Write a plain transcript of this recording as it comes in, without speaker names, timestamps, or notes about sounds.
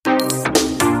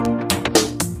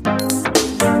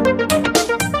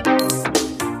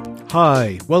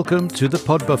Hi, welcome to the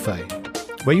Pod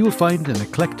Buffet, where you will find an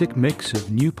eclectic mix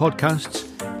of new podcasts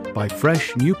by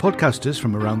fresh new podcasters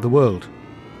from around the world.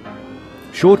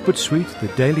 Short but sweet, the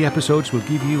daily episodes will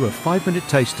give you a 5-minute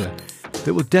taster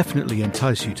that will definitely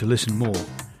entice you to listen more.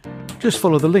 Just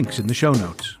follow the links in the show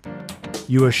notes.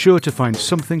 You are sure to find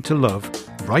something to love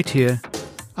right here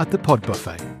at the Pod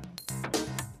Buffet.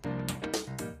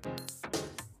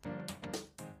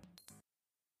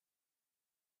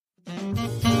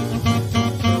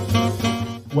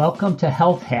 Welcome to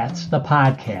Health Hats, the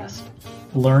podcast,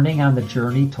 learning on the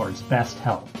journey towards best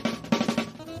health.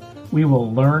 We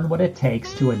will learn what it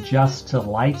takes to adjust to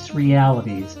life's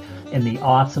realities in the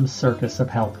awesome circus of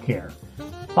healthcare.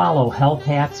 Follow Health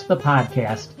Hats, the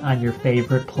podcast, on your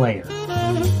favorite player.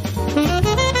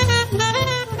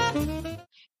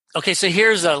 Okay, so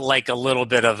here's a little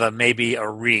bit of maybe a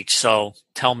reach, so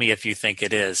tell me if you think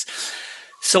it is.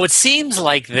 So it seems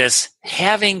like this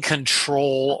having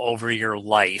control over your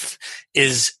life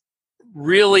is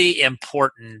really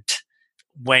important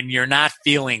when you're not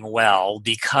feeling well,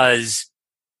 because,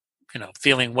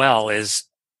 feeling well is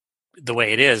the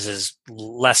way it is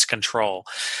less control.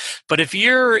 But if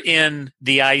you're in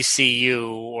the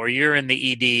ICU or you're in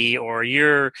the ED or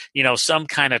you're, some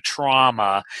kind of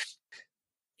trauma,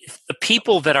 the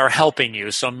people that are helping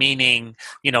you, so meaning,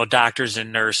 doctors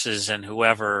and nurses and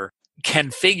whoever,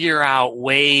 can figure out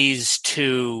ways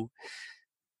to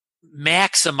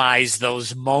maximize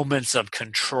those moments of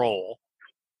control,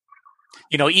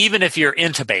 even if you're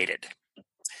intubated.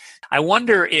 I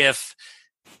wonder if,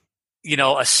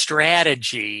 a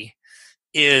strategy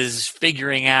is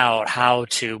figuring out how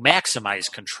to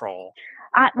maximize control.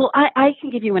 I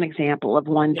can give you an example of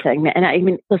one thing. And I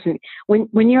mean, listen, when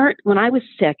I was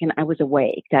sick and I was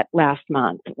awake that last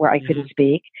month where I couldn't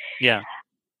speak. Yeah.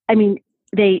 I mean,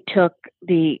 they took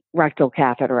the rectal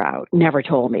catheter out, never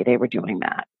told me they were doing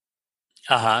that.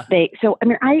 Uh-huh.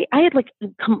 I had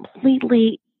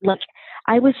completely,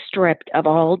 I was stripped of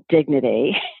all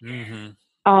dignity. Mm-hmm.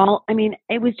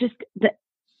 It was just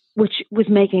which was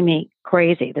making me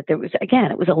crazy that there was, again,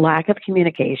 it was a lack of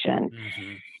communication.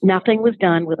 Mm-hmm. Nothing was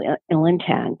done with ill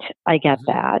intent. I get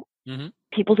that. Mm-hmm.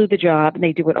 People do the job and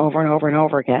they do it over and over and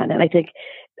over again. And I think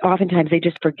oftentimes they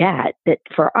just forget that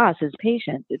for us as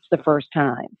patients, it's the first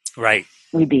time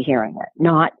we'd be hearing it,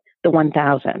 not the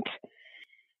 1000th.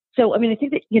 So, I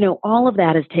think that, all of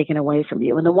that is taken away from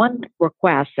you. And the one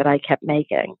request that I kept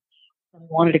making, I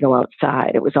wanted to go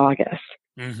outside. It was August.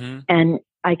 Mm-hmm. And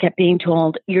I kept being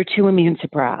told, you're too immune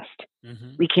suppressed.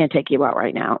 Mm-hmm. We can't take you out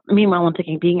right now. Meanwhile, I'm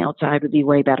thinking being outside would be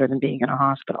way better than being in a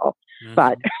hospital. Mm-hmm.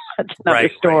 But that's another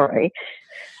story. Right.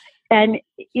 And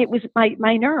it was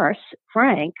my nurse,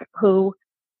 Frank, who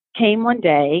came one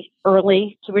day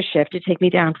early to a shift to take me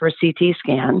down for a CT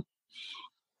scan.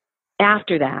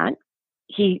 After that,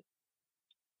 he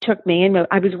took me, and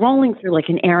I was rolling through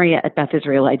an area at Beth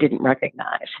Israel I didn't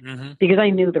recognize because I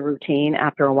knew the routine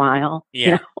after a while.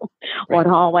 Yeah. What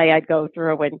hallway I'd go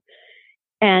through,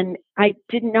 and I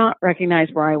did not recognize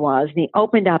where I was. And he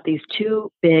opened up these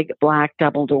two big black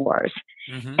double doors,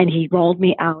 and he rolled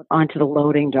me out onto the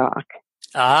loading dock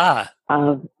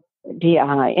of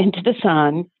DI into the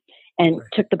sun, and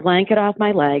took the blanket off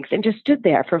my legs and just stood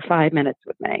there for 5 minutes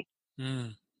with me.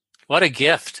 What a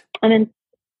gift! And then,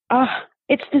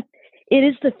 it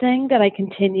is the thing that I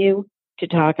continue to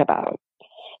talk about.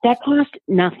 That cost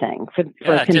nothing for him to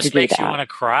do that. It just makes you want to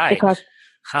cry.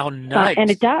 How nice. And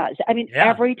it does.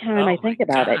 Every time I think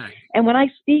about it. And when I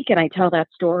speak and I tell that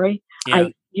story,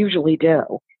 I usually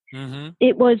do. Mm-hmm.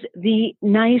 It was the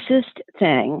nicest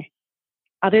thing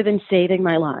other than saving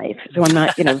my life. So I'm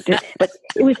not, but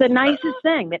it was the nicest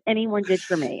thing that anyone did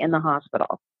for me in the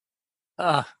hospital.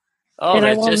 And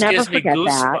I will never forget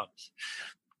that.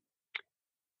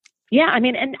 Yeah,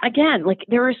 and again,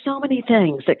 there are so many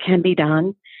things that can be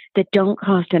done that don't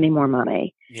cost any more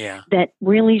money. Yeah. That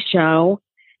really show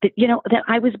that, that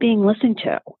I was being listened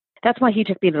to. That's why he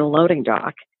took me to the loading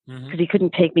dock, because he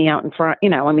couldn't take me out in front.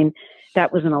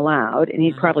 That wasn't allowed, and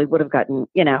he probably would have gotten,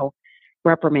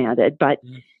 reprimanded. But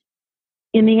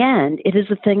in the end, it is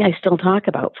the thing I still talk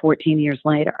about 14 years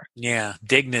later. Yeah,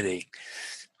 dignity.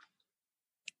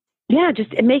 Yeah,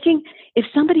 just making, if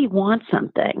somebody wants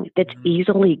something that's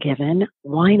easily given,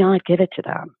 why not give it to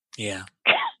them? Yeah.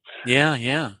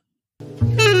 Yeah.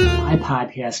 My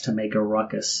podcast, To Make a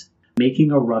Ruckus.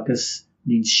 Making a ruckus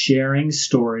means sharing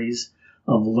stories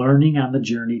of learning on the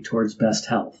journey towards best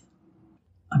health.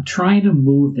 I'm trying to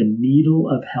move the needle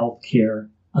of healthcare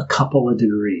a couple of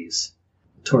degrees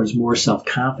towards more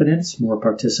self-confidence, more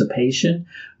participation,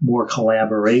 more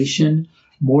collaboration,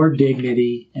 more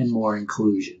dignity, and more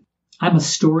inclusion. I'm a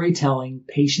storytelling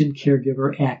patient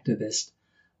caregiver activist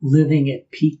living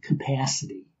at peak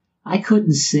capacity. I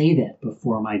couldn't say that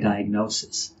before my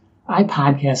diagnosis. I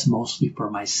podcast mostly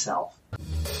for myself.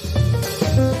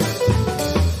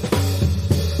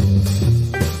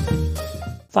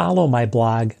 Follow my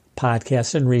blog,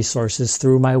 podcasts, and resources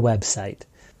through my website.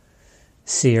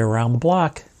 See you around the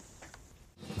block.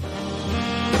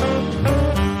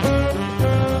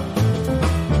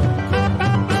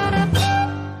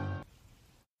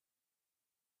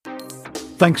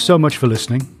 Thanks so much for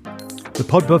listening. The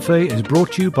Pod Buffet is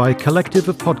brought to you by a collective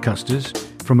of podcasters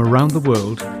from around the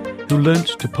world who learnt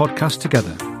to podcast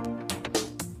together.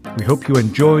 We hope you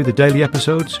enjoy the daily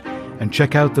episodes and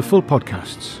check out the full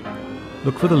podcasts.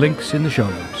 Look for the links in the show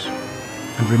notes.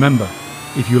 And remember,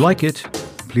 if you like it,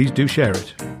 please do share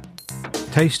it.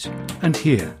 Taste and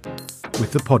hear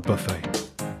with the Pod Buffet.